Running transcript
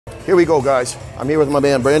Here we go, guys. I'm here with my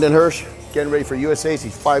man, Brandon Hursh, getting ready for USA's.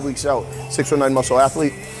 He's 5 weeks out, 619 muscle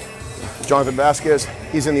athlete. Jonathan Vasquez,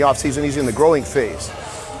 he's in the off season, he's in the growing phase.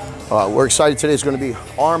 We're excited. Today is going to be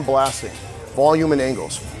arm blasting, volume and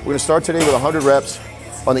angles. We're going to start today with 100 reps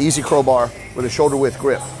on the easy crowbar with a shoulder width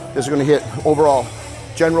grip. This is going to hit overall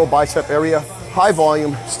general bicep area, high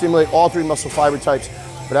volume, stimulate all 3 muscle fiber types.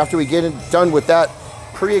 But after we get done with that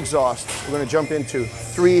pre-exhaust, we're going to jump into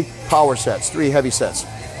 3 power sets, 3 heavy sets.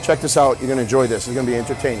 Check this out. You're going to enjoy this. It's going to be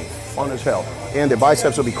entertaining, fun as hell. And the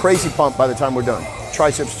biceps will be crazy pumped by the time we're done.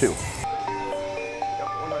 Triceps too.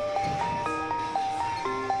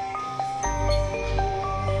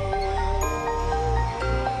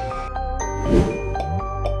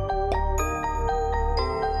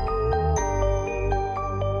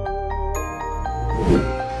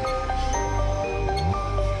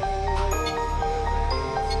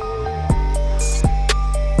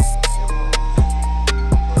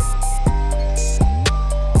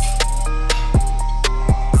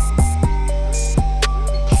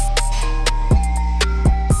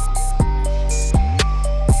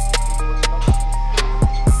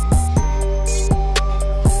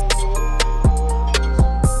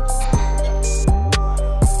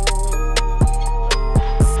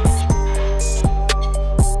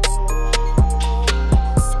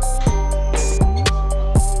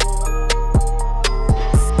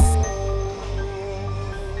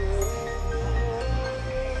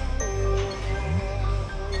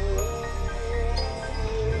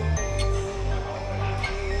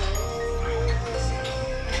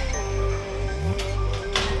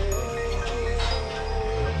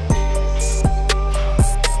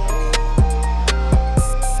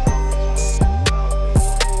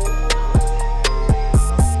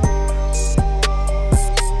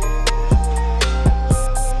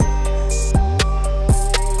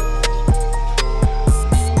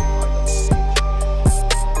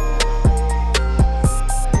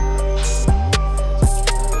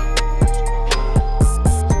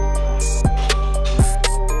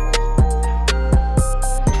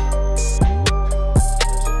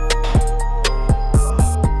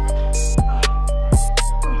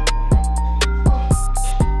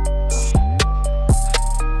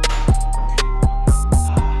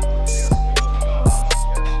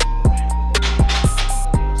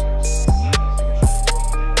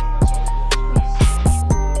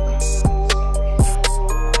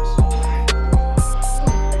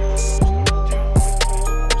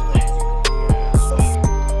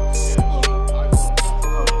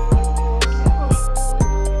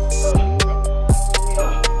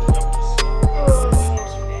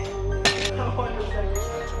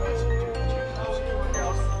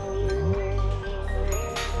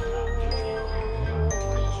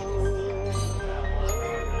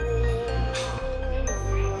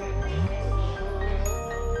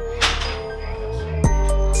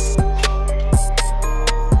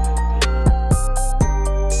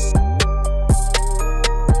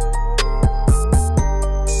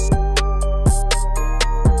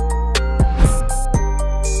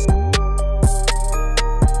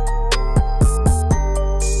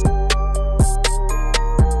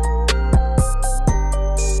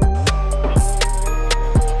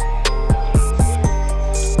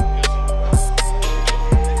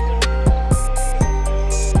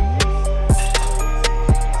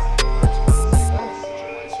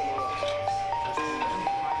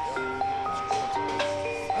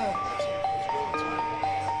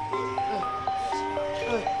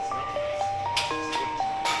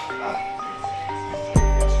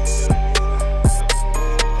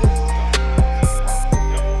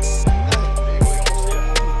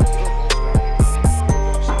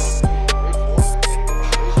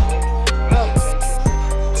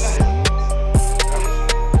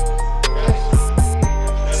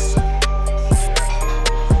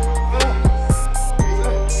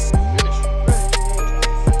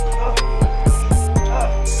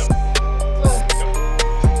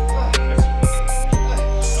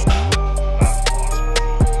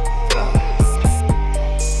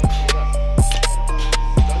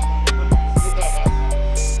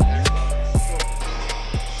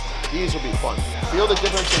 These will be fun. Feel the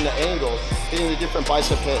difference in the angle, hitting the different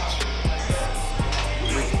bicep hits.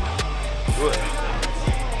 Good.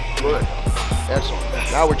 Good.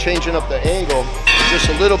 Excellent. Now we're changing up the angle just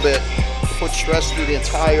a little bit to put stress through the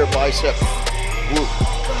entire bicep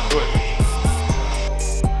glute. Good.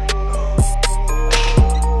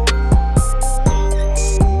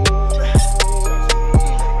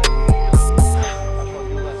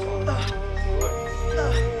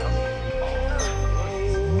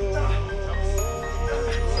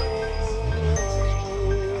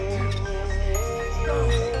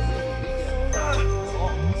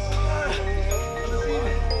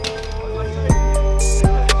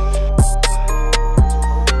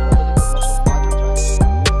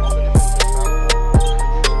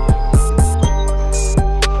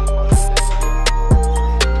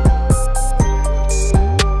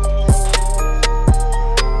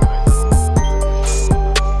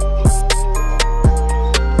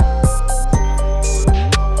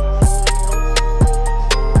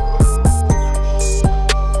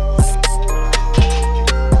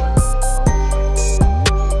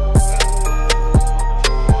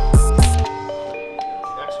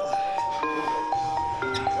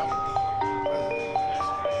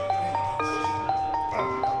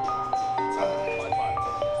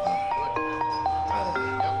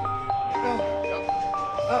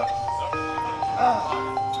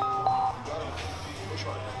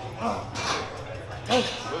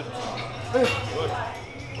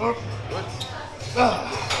 Awesome. All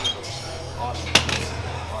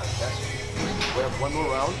right, that's it. We have one more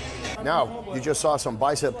round. Now, you just saw some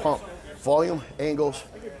bicep pump. Volume, angles,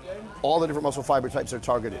 all the different muscle fiber types are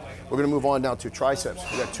targeted. We're gonna move on now to triceps.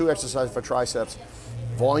 We got 2 exercises for triceps.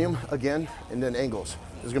 Volume again, and then angles.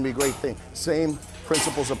 This is gonna be a great thing. Same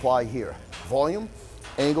principles apply here. Volume,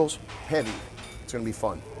 angles, heavy. It's gonna be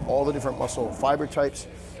fun. All the different muscle fiber types,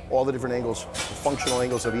 all the different angles, the functional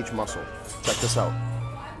angles of each muscle. Check this out.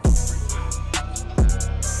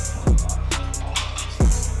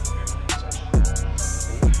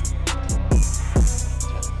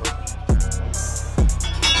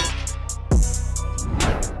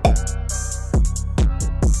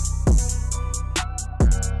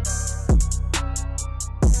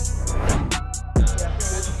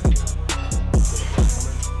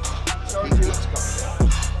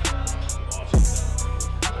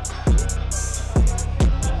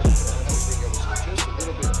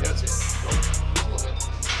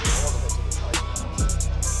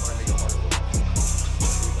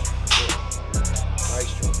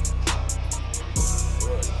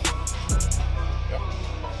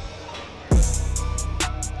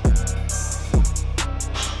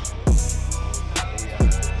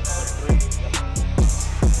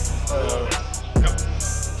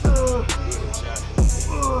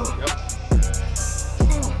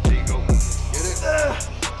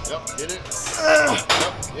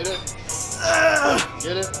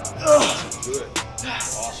 Get it? Good.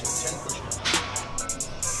 Awesome. 10 push-ups.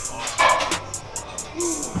 Awesome.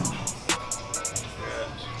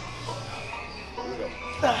 Yes. Here we go.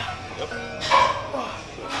 Yep.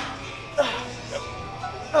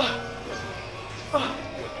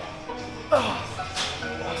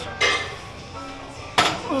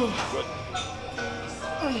 Good.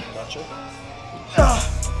 Gotcha.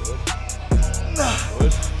 Good.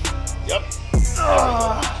 Good. Yep.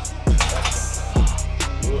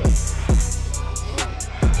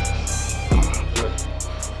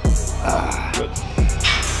 Good.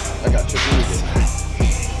 I got you. Really good.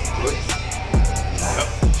 Good. Yep.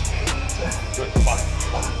 Good. 5.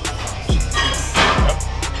 Yep.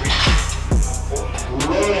 3, 4.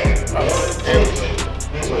 There we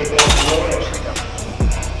go.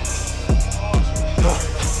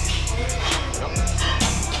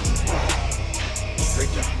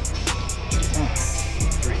 Great job.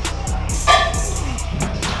 3,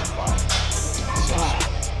 5,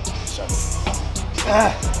 6,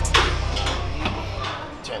 7.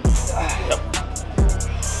 10. Yep.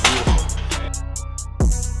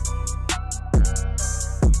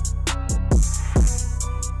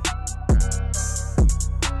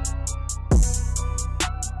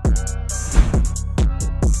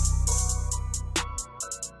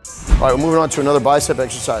 All right, we're moving on to another bicep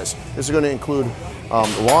exercise. This is going to include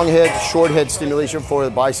long head, short head stimulation for the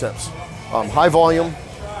biceps. High volume,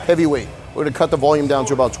 heavy weight. We're going to cut the volume down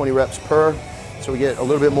to about 20 reps per, so we get a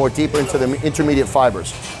little bit more deeper into the intermediate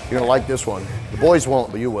fibers. You're going to like this one. The boys won't,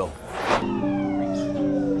 but you will.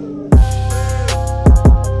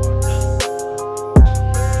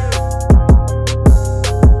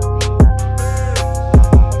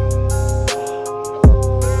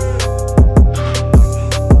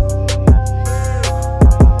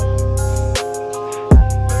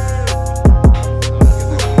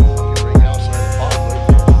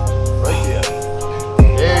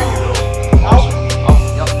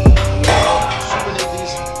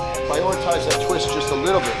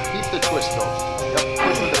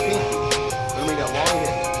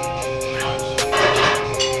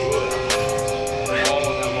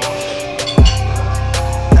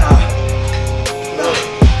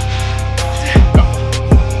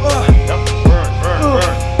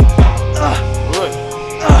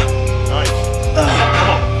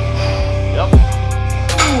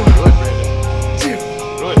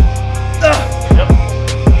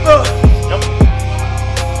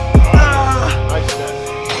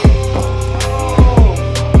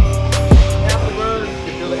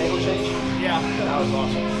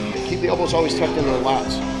 Always tucked into the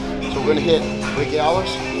lats. So we're going to hit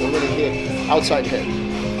brachialis, and we're going to hit outside head.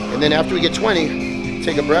 And then after we get 20,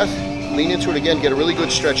 take a breath, lean into it again, get a really good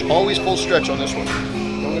stretch. Always full stretch on this one.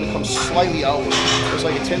 Then we're going to come slightly outward. It's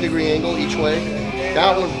like a 10-degree angle each way.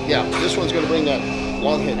 That one, yeah, this one's going to bring that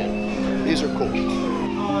long head in. These are cool.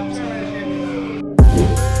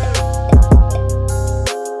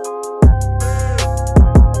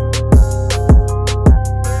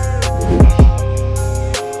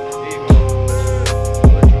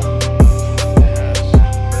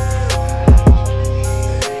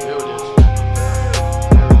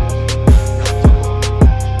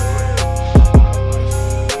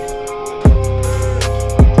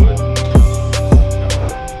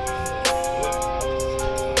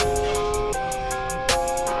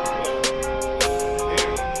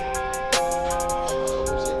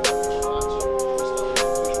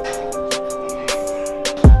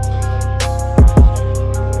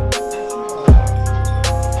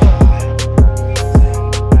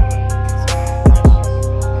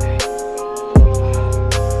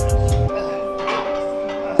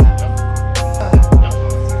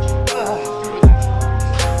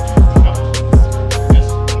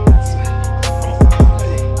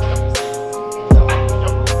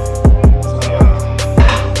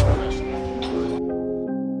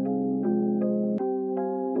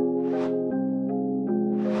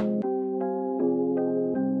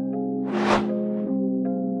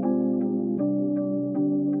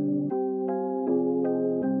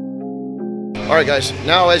 All right, guys,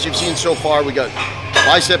 now as you've seen so far, we got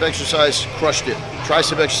bicep exercise, crushed it.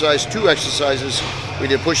 Tricep exercise, 2 exercises. We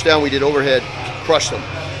did push down, we did overhead, crushed them.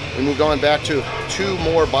 We moved on back to 2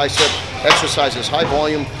 more bicep exercises, high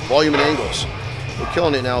volume, volume and angles. We're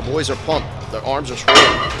killing it now. Boys are pumped. Their arms are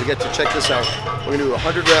swollen. We get to check this out. We're gonna do a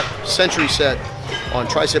 100 rep century set on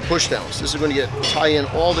tricep push downs. This is gonna tie in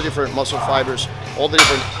all the different muscle fibers, all the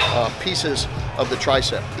different pieces of the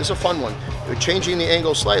tricep. This is a fun one. We're changing the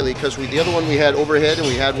angle slightly because the other one we had overhead and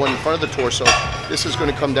we had one in front of the torso. This is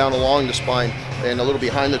going to come down along the spine and a little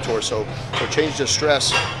behind the torso. So change the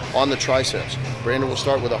stress on the triceps. Brandon will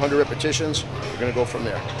start with 100 repetitions. We're going to go from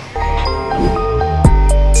there.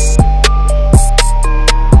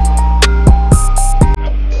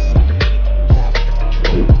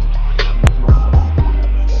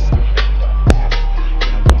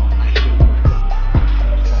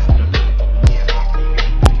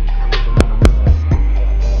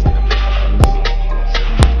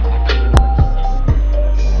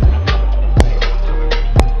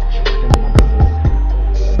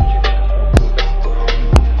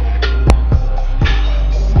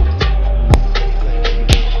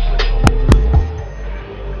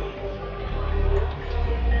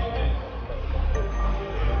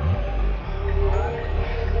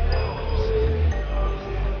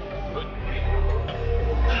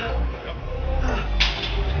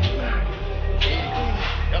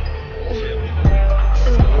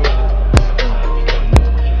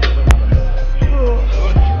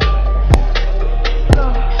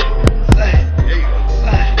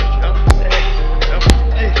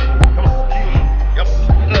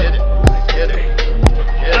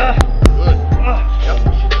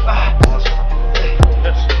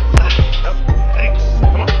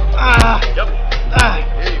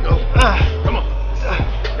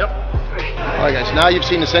 Now you've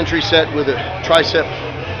seen the century set with a tricep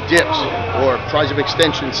dips or tricep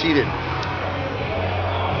extension seated.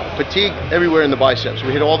 Fatigue everywhere in the biceps.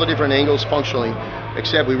 We hit all the different angles functionally,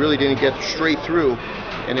 except we really didn't get straight through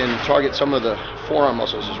and then target some of the forearm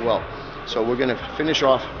muscles as well. So we're going to finish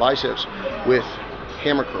off biceps with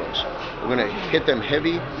hammer curls. We're going to hit them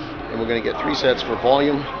heavy and we're going to get 3 sets for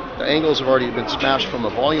volume. The angles have already been smashed from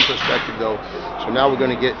a volume perspective though, so now we're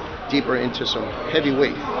going to get deeper into some heavy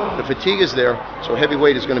weight. The fatigue is there, so heavy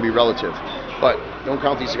weight is going to be relative. But don't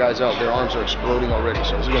count these guys out. Their arms are exploding already,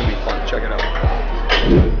 so this is going to be fun. Check it out.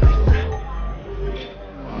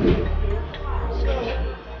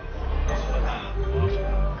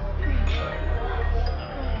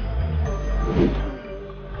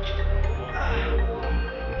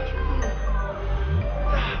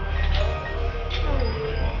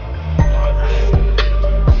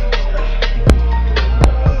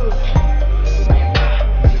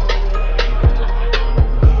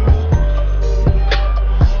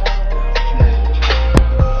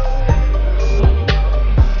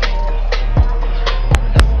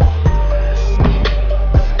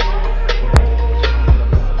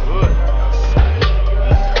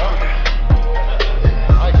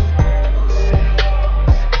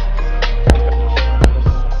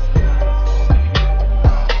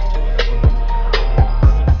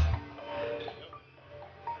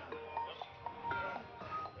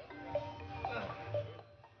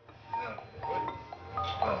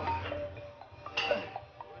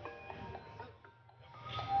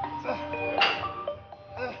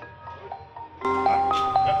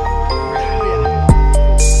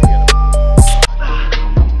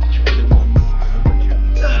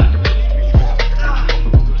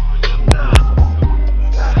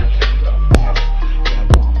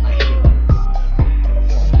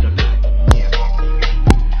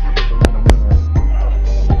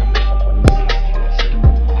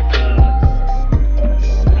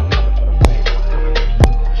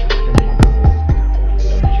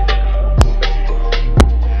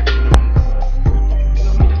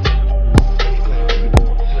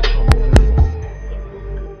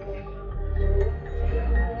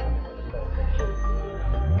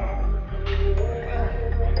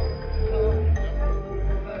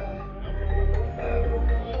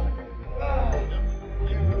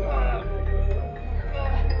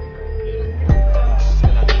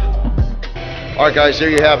 All right, guys, there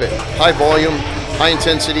you have it. High volume, high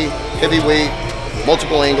intensity, heavy weight,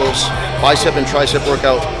 multiple angles, bicep and tricep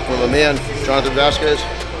workout from my man, Jonathan Vasquez.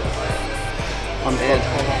 And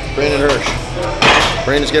Brandon Hursh.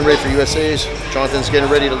 Brandon's getting ready for USA's. Jonathan's getting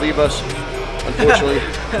ready to leave us, unfortunately.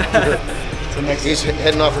 He's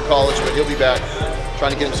heading off for college, but he'll be back,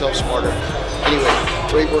 trying to get himself smarter. Anyway,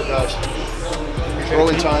 great work, guys.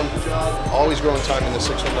 Growing time, always growing time in the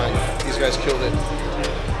 619. These guys killed it.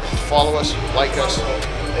 Follow us, like us,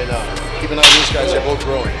 and keep an eye on these guys. They're both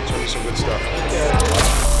growing. It's going to be some good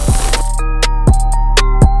stuff.